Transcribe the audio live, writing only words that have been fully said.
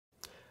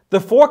The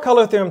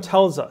four-color theorem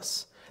tells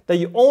us that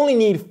you only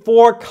need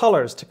four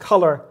colors to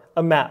color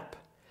a map.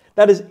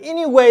 That is,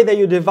 any way that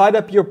you divide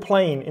up your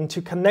plane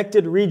into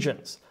connected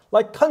regions,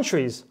 like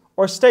countries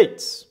or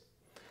states,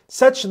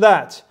 such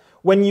that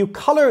when you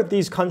color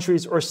these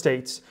countries or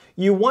states,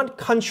 you want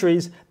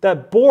countries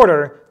that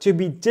border to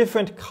be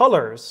different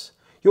colors.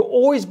 You'll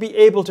always be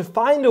able to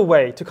find a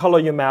way to color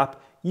your map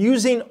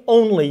using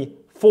only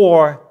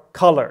four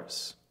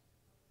colors.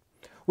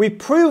 We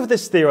prove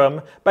this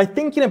theorem by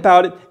thinking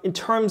about it in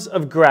terms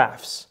of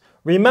graphs.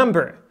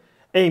 Remember,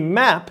 a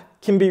map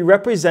can be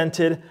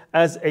represented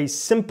as a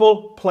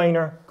simple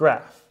planar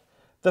graph.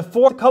 The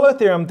four-color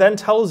theorem then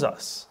tells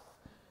us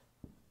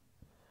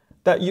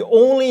that you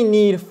only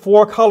need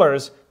four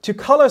colors to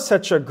color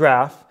such a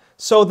graph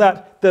so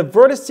that the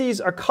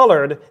vertices are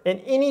colored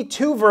and any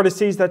two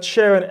vertices that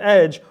share an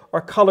edge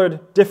are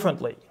colored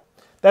differently.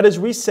 That is,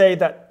 we say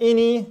that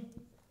any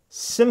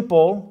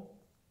simple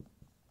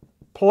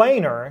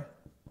planar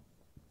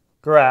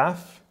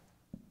graph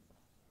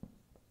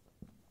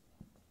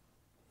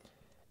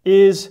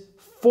is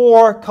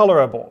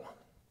four-colorable.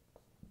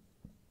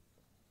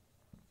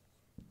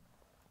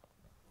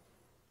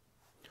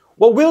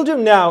 What we'll do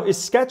now is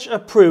sketch a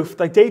proof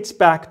that dates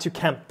back to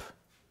Kempe.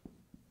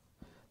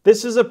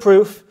 This is a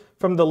proof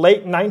from the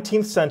late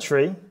 19th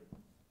century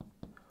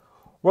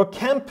where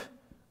Kempe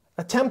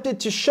attempted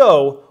to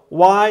show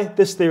why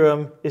this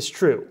theorem is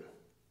true.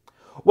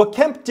 What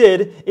Kempe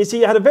did is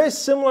he had a very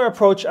similar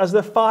approach as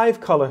the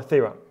five-color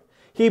theorem.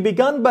 He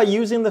began by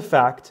using the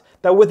fact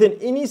that within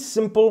any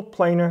simple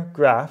planar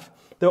graph,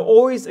 there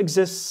always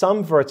exists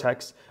some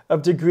vertex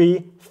of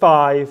degree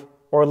 5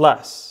 or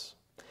less.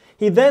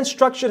 He then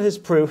structured his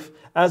proof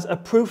as a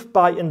proof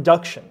by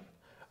induction.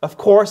 Of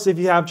course, if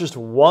you have just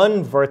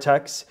one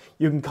vertex,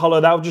 you can color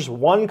that with just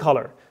one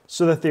color,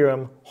 so the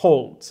theorem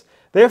holds.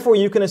 Therefore,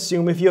 you can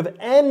assume if you have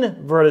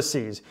n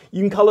vertices,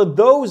 you can color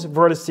those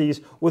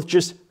vertices with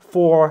just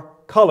four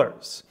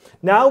colors.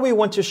 Now we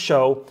want to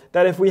show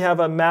that if we have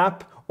a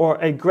map or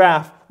a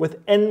graph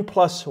with n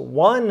plus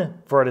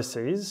 1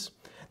 vertices,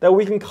 that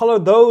we can color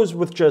those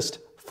with just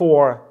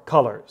four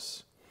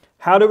colors.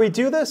 How do we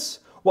do this?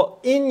 Well,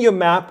 in your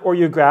map or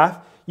your graph,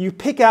 you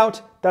pick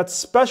out that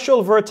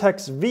special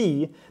vertex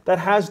v that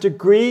has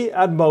degree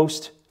at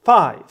most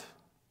 5.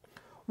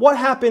 What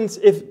happens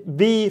if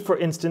v, for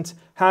instance,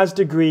 has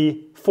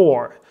degree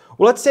 4?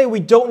 Well, let's say we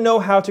don't know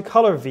how to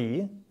color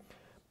v,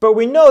 but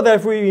we know that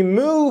if we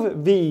remove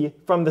v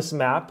from this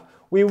map,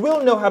 we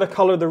will know how to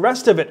color the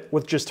rest of it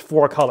with just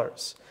four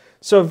colors.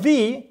 So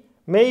v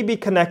may be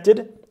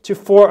connected to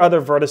four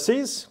other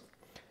vertices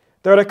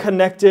that are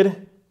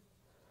connected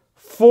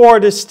four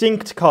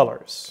distinct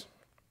colors.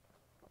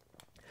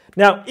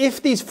 Now,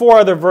 if these four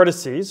other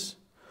vertices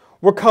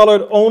were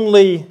colored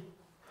only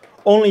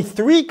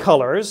three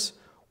colors,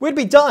 we'd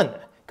be done,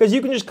 because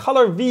you can just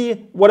color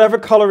v whatever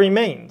color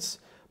remains.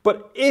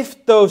 But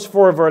if those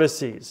four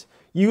vertices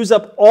use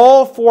up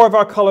all four of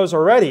our colors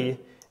already,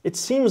 it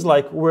seems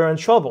like we're in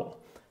trouble.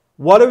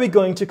 What are we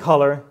going to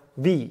color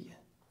v?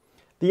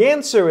 The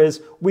answer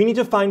is we need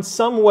to find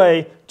some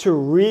way to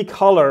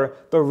recolor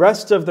the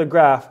rest of the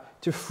graph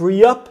to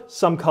free up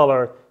some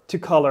color to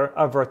color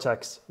our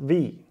vertex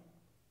v.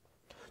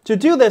 To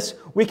do this,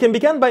 we can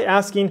begin by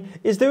asking,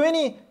 is there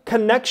any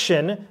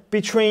connection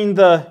between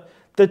the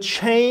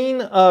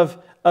chain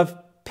of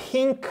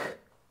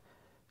pink-orange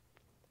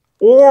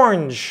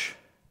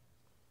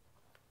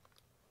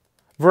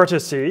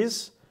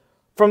vertices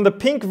from the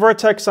pink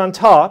vertex on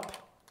top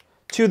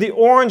to the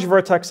orange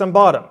vertex on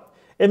bottom?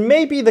 It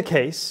may be the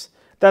case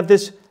that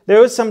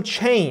there is some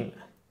chain,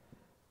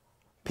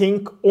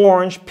 pink,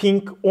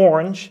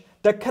 orange,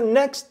 that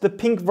connects the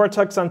pink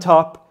vertex on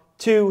top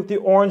to the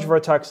orange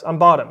vertex on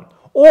bottom.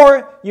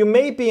 Or you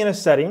may be in a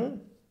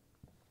setting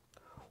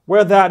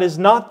where that is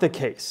not the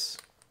case.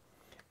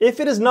 If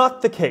it is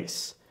not the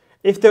case,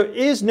 if there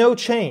is no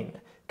chain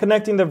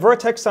connecting the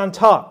vertex on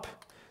top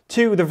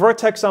to the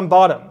vertex on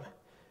bottom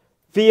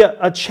via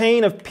a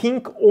chain of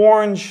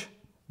pink-orange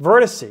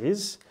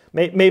vertices,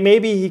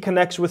 maybe he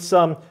connects with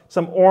some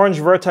orange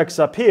vertex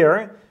up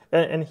here,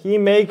 and he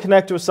may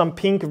connect with some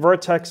pink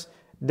vertex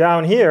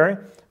down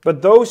here,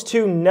 but those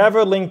two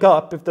never link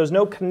up if there's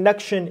no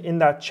connection in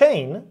that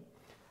chain,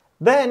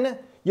 then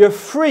you're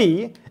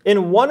free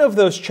in one of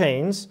those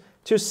chains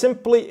to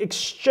simply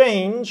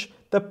exchange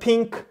the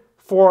pink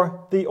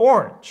for the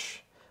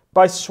orange.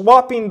 By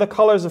swapping the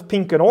colors of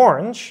pink and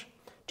orange,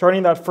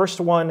 turning that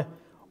first one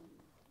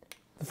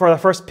for the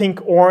first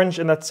pink orange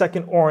and that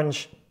second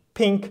orange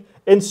pink,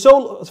 and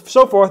so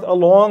forth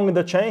along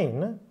the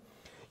chain,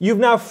 you've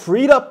now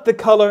freed up the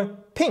color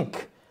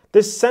pink.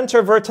 This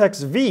center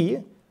vertex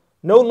v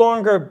no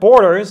longer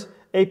borders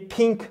a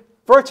pink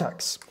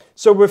vertex.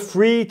 So we're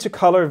free to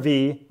color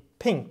v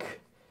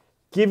pink,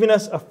 giving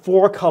us a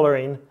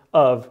four-coloring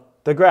of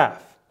the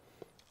graph.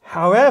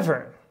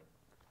 However,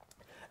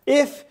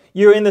 if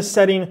you're in the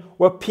setting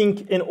where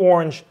pink and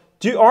orange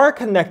are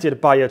connected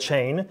by a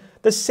chain,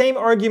 the same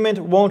argument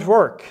won't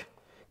work.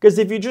 Because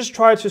if you just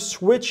try to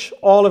switch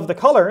all of the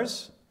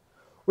colors,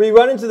 we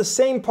run into the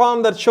same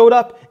problem that showed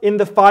up in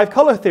the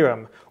 5-color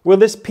theorem, where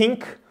this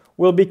pink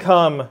will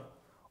become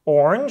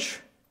orange,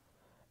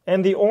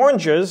 and the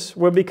oranges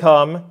will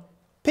become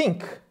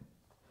pink.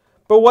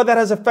 But what that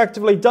has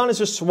effectively done is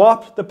just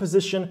swap the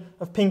position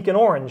of pink and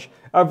orange.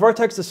 Our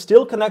vertex is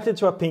still connected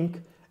to a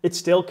pink, it's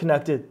still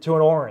connected to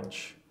an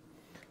orange.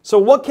 So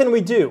what can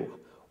we do?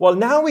 Well,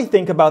 now we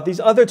think about these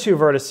other two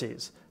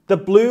vertices, the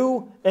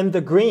blue and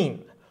the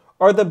green.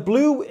 Are the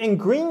blue and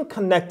green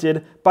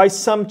connected by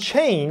some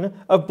chain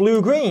of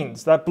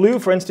blue-greens? That blue,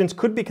 for instance,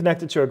 could be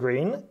connected to a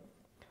green,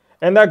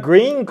 and that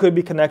green could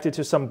be connected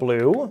to some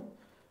blue,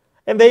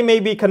 and they may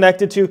be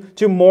connected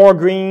to more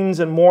greens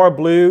and more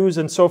blues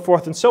and so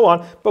forth and so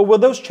on, but will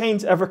those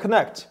chains ever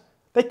connect?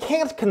 They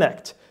can't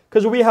connect,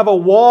 because we have a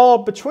wall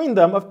between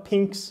them of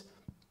pinks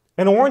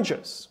and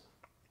oranges.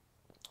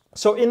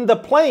 So in the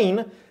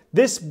plane,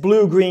 this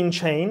blue-green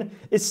chain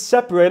is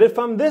separated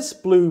from this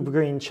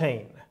blue-green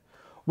chain.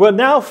 We're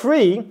now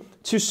free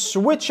to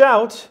switch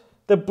out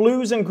the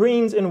blues and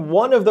greens in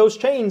one of those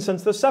chains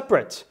since they're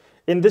separate.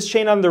 In this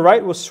chain on the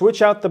right, we'll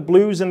switch out the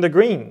blues and the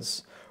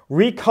greens,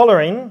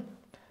 recoloring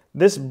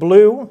this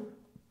blue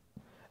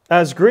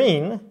as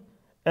green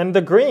and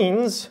the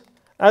greens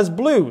as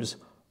blues,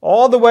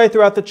 all the way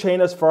throughout the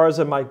chain as far as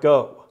it might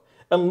go.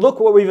 And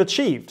look what we've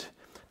achieved.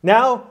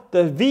 Now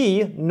the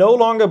V no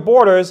longer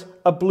borders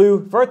a blue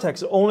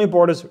vertex. It only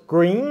borders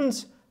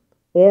greens,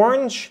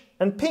 orange,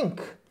 and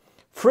pink,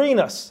 freeing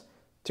us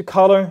to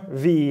color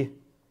V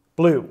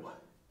blue.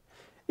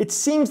 It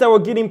seems that we're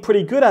getting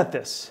pretty good at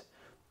this.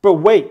 But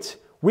wait,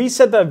 we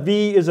said that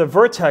V is a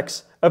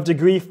vertex of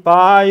degree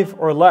 5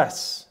 or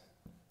less.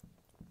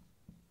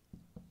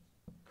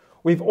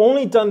 We've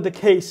only done the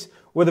case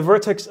where the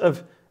vertex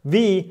of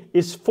V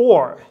is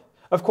 4.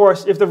 Of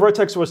course, if the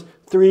vertex was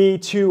 3,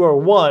 2, or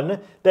 1,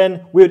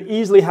 then we would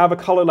easily have a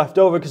color left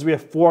over because we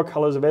have 4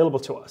 colors available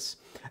to us.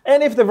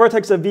 And if the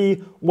vertex of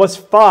V was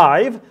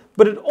 5,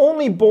 but it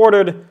only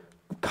bordered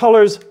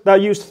colors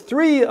that used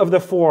 3 of the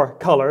 4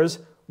 colors,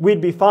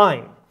 we'd be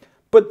fine.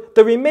 But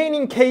the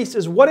remaining case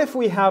is, what if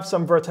we have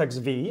some vertex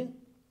V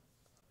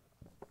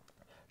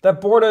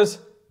that borders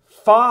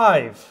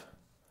 5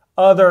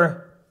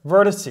 other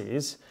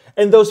vertices,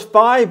 and those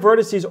 5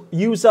 vertices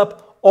use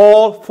up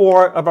all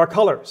 4 of our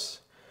colors?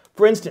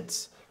 For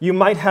instance, you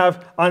might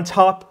have on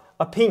top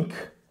a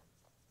pink,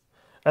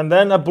 and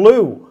then a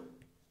blue,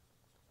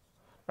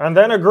 and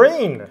then a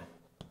green,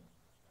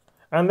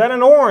 and then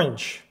an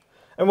orange.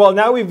 And well,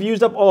 now we've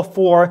used up all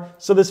 4,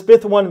 so this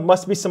 5th one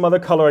must be some other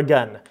color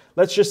again.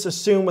 Let's just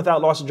assume,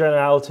 without loss of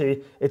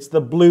generality, it's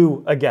the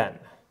blue again.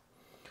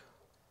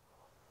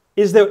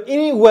 Is there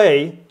any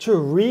way to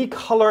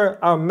recolor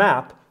our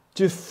map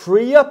to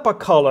free up a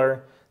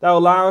color that will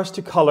allow us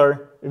to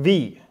color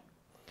V?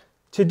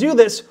 To do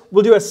this,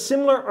 we'll do a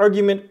similar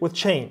argument with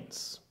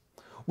chains.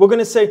 We're going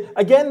to say,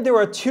 again, there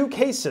are 2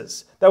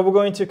 cases that we're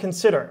going to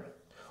consider.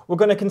 We're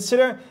going to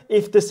consider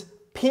if this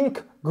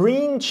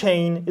pink-green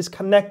chain is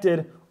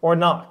connected or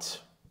not.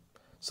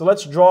 So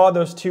let's draw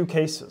those 2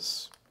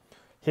 cases.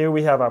 Here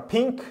we have our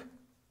pink,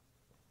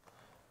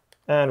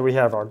 and we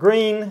have our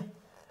green,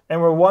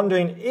 and we're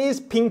wondering,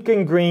 is pink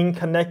and green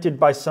connected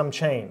by some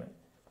chain?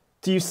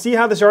 Do you see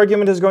how this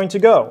argument is going to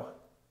go?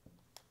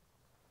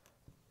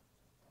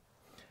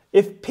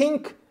 If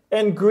pink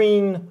and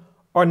green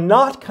are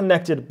not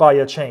connected by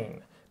a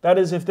chain, that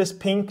is, if this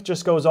pink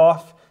just goes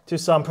off to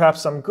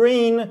perhaps some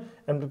green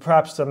and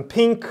perhaps some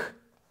pink,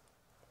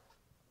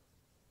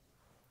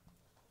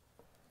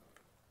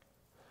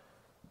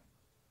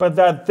 but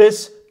that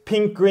this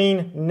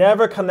pink-green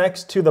never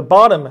connects to the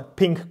bottom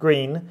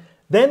pink-green,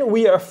 then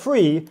we are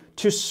free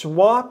to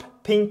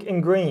swap pink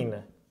and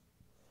green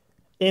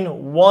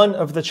in one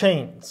of the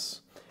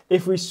chains.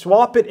 If we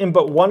swap it in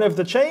but one of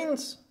the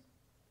chains,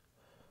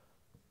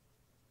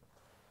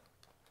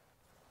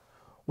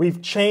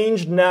 we've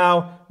changed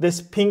now this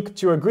pink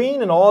to a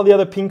green, and all the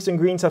other pinks and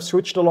greens have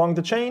switched along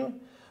the chain,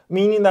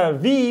 meaning that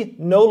V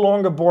no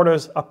longer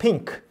borders a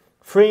pink,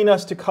 freeing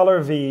us to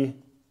color V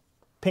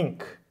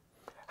pink.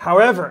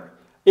 However,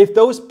 if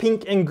those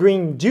pink and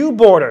green do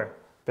border,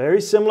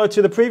 very similar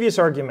to the previous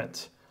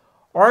argument,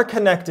 are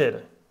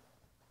connected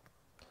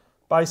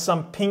by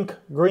some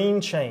pink-green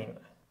chain.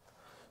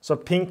 So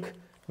pink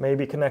may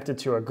be connected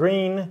to a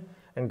green,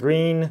 and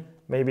green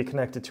may be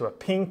connected to a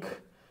pink,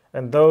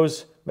 and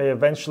those may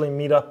eventually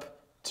meet up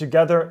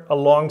together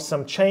along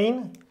some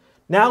chain.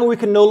 Now we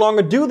can no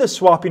longer do the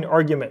swapping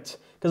argument,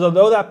 because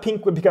although that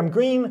pink would become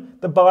green,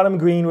 the bottom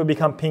green would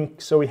become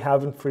pink, so we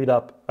haven't freed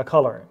up a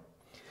color.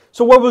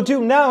 So what we'll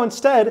do now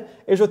instead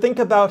is we'll think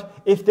about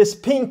if this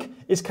pink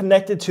is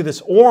connected to this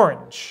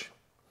orange.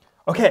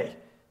 Okay,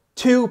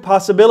 2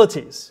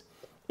 possibilities.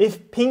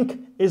 If pink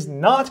is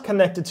not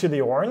connected to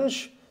the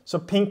orange, so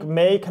pink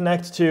may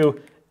connect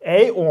to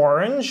a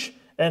orange,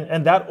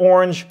 and that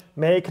orange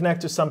may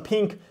connect to some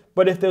pink,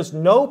 but if there's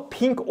no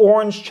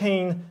pink-orange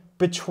chain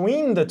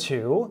between the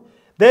 2,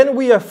 then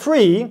we are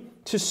free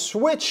to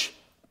switch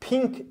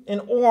pink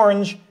and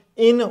orange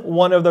in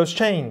one of those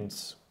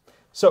chains.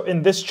 So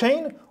in this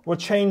chain, we'll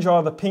change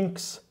all the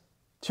pinks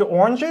to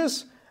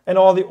oranges and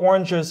all the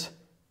oranges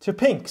to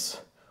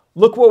pinks.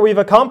 Look what we've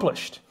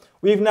accomplished.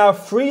 We've now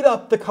freed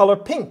up the color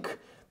pink.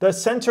 The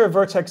center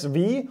vertex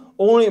V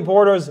only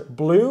borders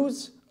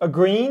blues, a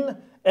green,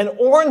 and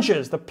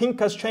oranges. The pink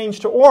has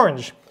changed to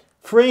orange,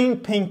 freeing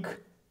pink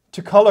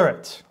to color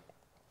it,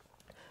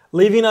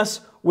 leaving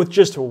us with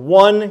just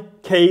one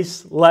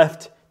case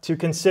left to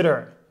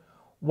consider.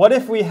 What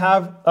if we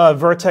have a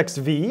vertex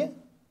V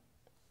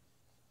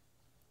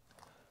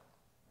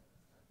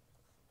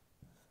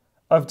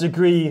of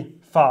degree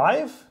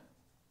 5,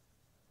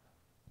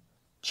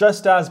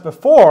 just as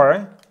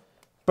before,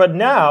 but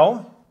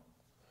now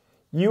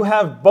you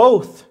have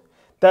both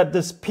that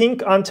this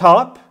pink on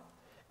top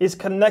is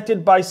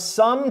connected by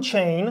some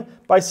chain,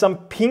 by some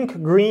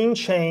pink-green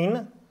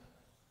chain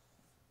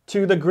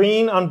to the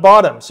green on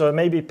bottom. So it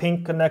may be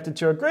pink connected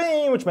to a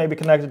green, which may be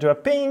connected to a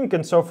pink,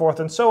 and so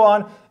forth and so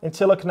on,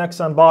 until it connects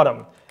on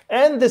bottom.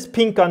 And this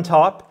pink on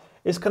top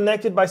is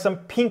connected by some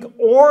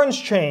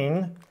pink-orange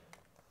chain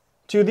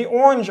to the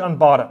orange on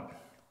bottom.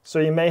 So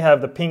you may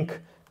have the pink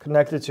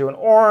connected to an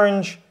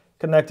orange,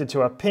 connected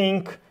to a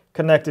pink,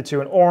 connected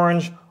to an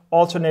orange,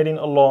 alternating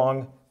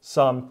along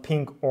some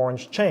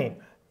pink-orange chain.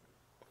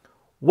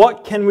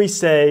 What can we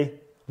say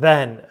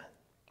then?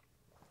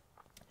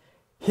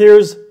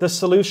 Here's the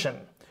solution.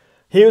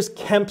 Here's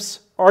Kempe's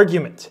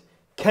argument.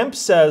 Kempe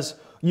says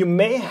you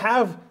may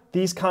have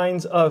these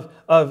kinds of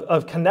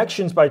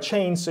connections by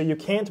chains, so you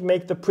can't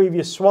make the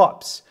previous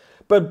swaps.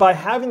 But by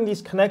having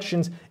these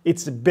connections,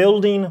 it's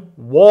building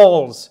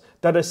walls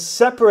that are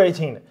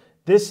separating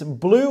this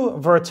blue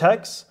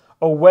vertex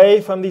away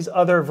from these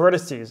other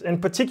vertices.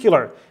 In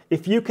particular,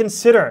 if you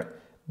consider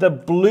the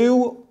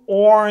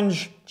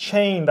blue-orange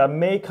chain that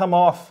may come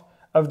off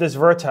of this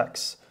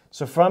vertex,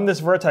 so from this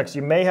vertex,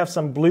 you may have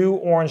some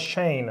blue-orange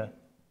chain.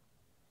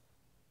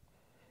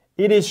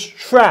 It is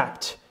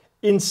trapped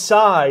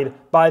inside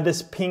by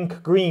this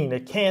pink-green.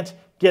 It can't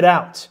get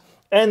out.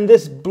 And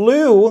this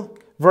blue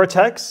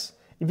vertex,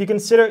 if you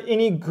consider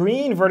any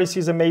green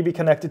vertices it may be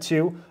connected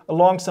to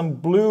along some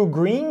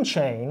blue-green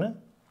chain,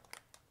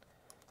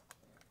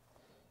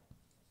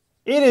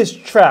 it is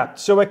trapped,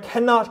 so it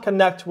cannot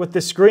connect with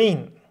this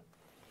green.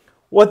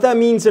 What that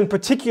means in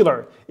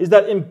particular is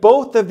that in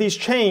both of these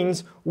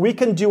chains, we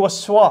can do a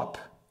swap.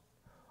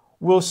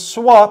 We'll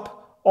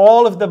swap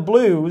all of the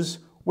blues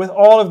with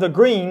all of the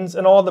greens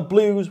and all the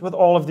blues with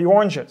all of the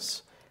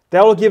oranges.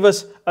 That will give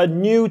us a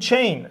new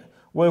chain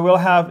where we'll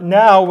have,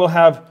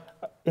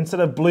 instead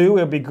of blue,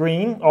 it'll be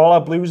green. All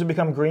our blues will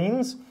become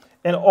greens.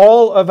 And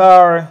all of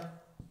our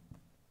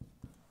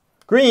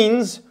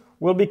greens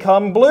will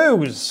become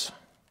blues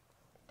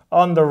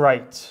on the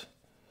right.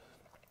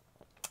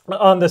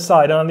 On this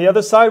side. And on the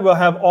other side, we'll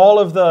have all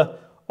of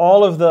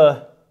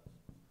the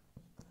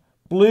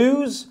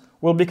blues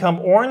will become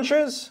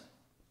oranges,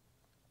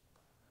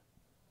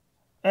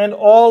 and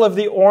all of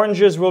the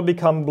oranges will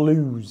become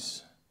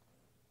blues.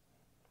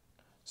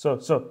 So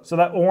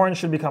that orange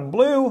should become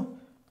blue,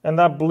 and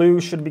that blue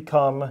should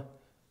become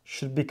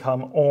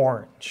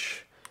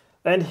orange.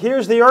 And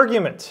here's the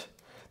argument.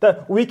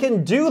 That we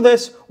can do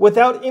this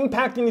without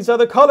impacting these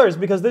other colors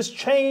because this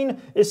chain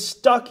is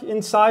stuck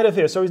inside of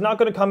here. So he's not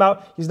going to come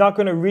out, he's not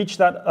going to reach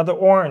that other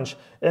orange.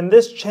 And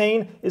this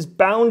chain is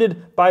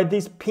bounded by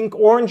these pink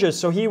oranges,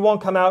 so he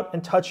won't come out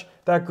and touch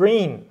that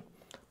green.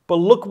 But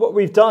look what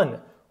we've done.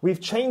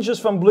 We've changed this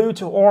from blue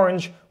to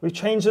orange, we've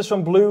changed this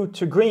from blue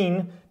to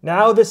green.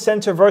 Now the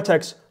center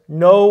vertex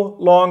no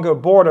longer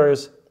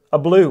borders a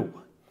blue,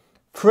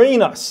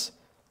 freeing us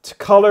to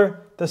color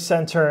the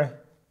center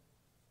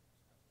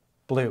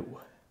blue.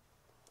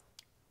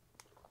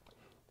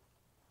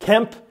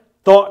 Kempe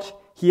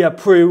thought he had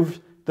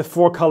proved the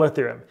four-color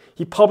theorem.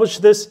 He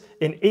published this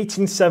in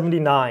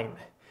 1879,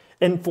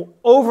 and for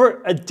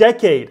over a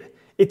decade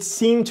it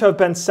seemed to have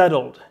been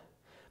settled.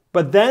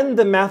 But then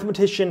the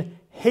mathematician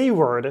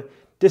Hayward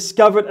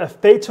discovered a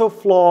fatal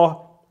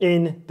flaw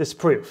in this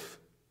proof.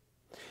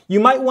 You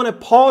might want to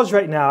pause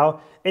right now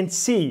and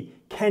see,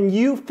 can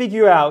you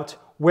figure out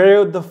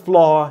where the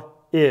flaw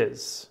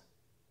is?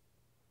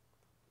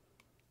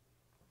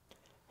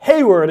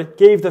 Hayward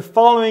gave the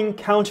following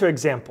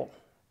counterexample.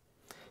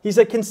 He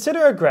said,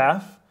 consider a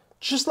graph,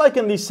 just like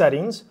in these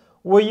settings,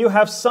 where you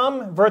have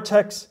some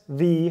vertex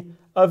V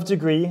of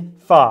degree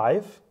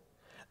 5,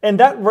 and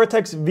that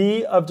vertex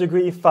V of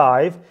degree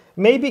 5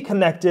 may be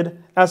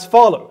connected as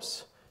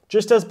follows.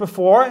 Just as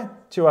before,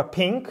 to a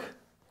pink,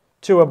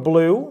 to a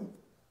blue,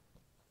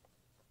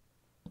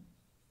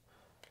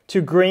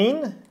 to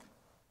green,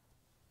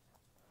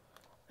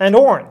 and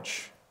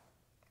orange.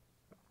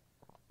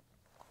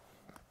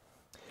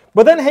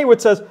 But then Hayward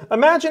says,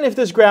 imagine if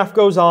this graph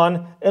goes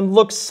on and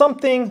looks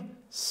something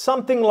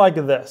like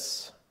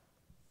this.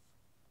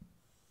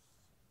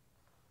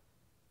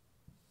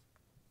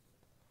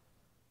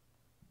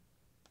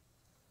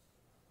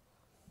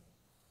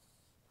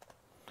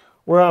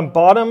 Where on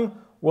bottom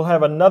we'll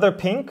have another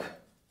pink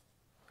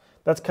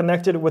that's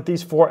connected with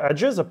these four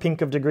edges, a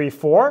pink of degree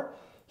 4.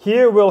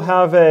 Here we'll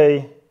have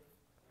a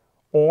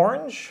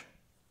orange,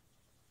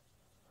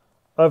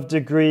 of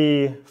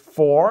degree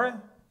 4.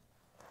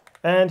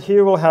 And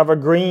here we'll have a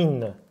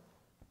green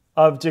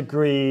of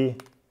degree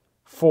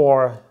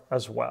 4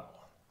 as well.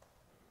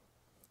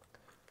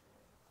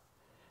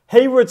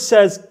 Hayward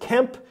says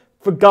Kempe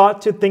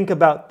forgot to think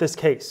about this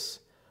case.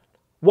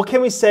 What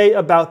can we say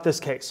about this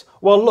case?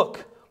 Well,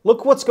 look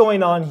what's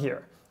going on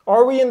here.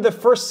 Are we in the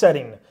first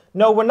setting?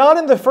 No, we're not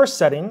in the first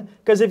setting,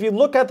 because if you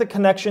look at the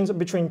connections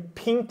between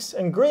pinks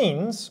and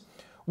greens,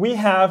 we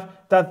have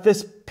that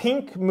this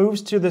pink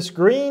moves to this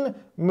green,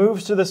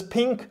 moves to this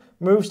pink,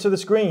 moves to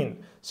this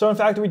green. So in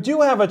fact, we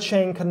do have a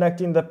chain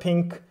connecting the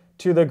pink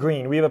to the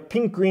green. We have a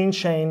pink-green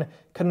chain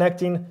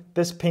connecting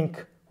this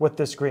pink with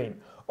this green.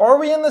 Are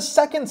we in the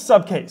second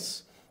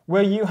subcase,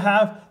 where you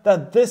have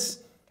that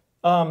this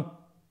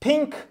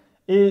pink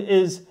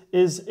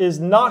is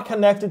not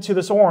connected to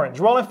this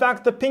orange? Well, in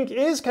fact, the pink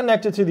is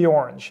connected to the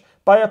orange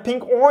by a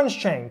pink-orange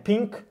chain.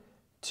 Pink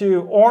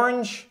to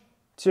orange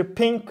to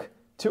pink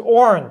to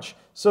orange.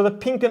 So the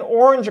pink and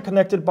orange are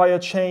connected by a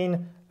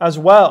chain as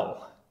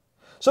well.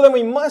 So then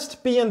we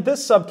must be in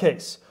this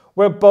subcase,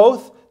 where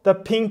both the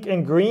pink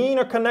and green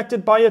are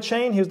connected by a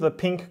chain. Here's the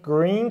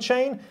pink-green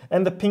chain,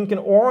 and the pink and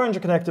orange are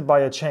connected by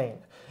a chain.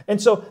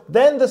 And so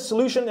then the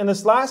solution in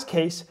this last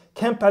case,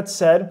 Kempe had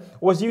said,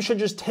 was you should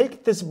just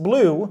take this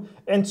blue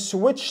and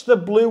switch the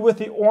blue with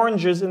the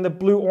oranges in the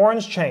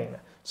blue-orange chain.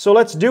 So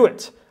let's do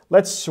it.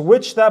 Let's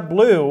switch that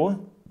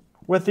blue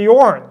with the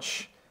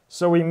orange.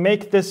 So we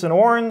make this an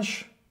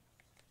orange,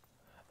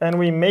 and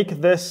we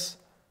make this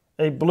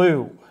a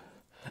blue.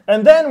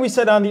 And then we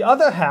said on the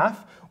other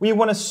half, we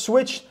want to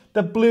switch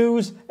the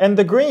blues and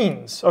the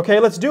greens. Okay,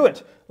 let's do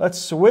it. Let's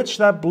switch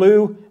that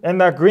blue and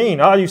that green.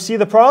 Ah, you see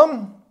the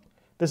problem?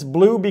 This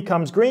blue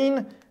becomes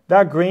green,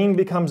 that green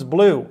becomes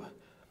blue.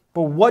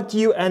 But what do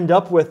you end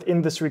up with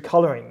in this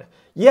recoloring?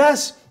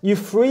 Yes, you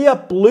free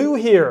up blue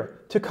here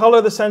to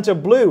color the center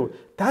blue.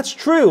 That's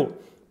true.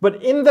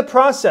 But in the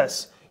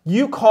process,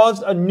 you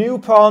caused a new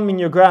problem in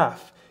your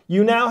graph.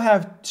 You now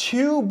have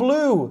two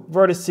blue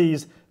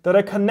vertices that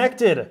are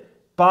connected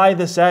by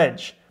this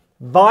edge,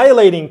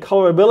 violating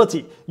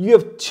colorability. You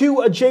have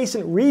two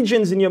adjacent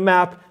regions in your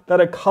map that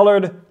are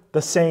colored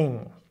the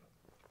same.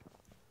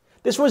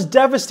 This was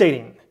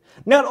devastating.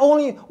 Not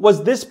only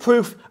was this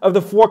proof of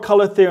the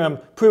four-color theorem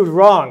proved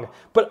wrong,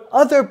 but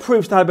other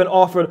proofs that had been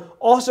offered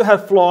also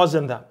had flaws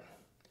in them.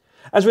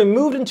 As we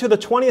moved into the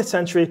 20th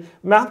century,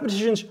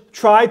 mathematicians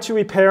tried to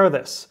repair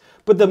this.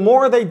 But the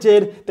more they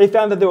did, they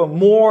found that there were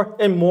more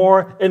and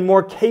more and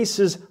more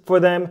cases for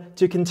them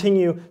to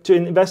continue to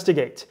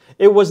investigate.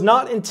 It was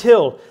not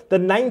until the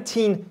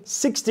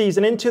 1960s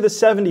and into the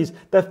 70s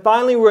that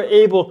finally we were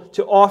able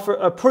to offer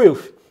a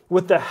proof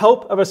with the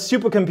help of a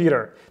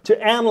supercomputer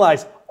to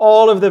analyze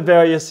all of the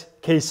various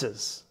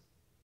cases.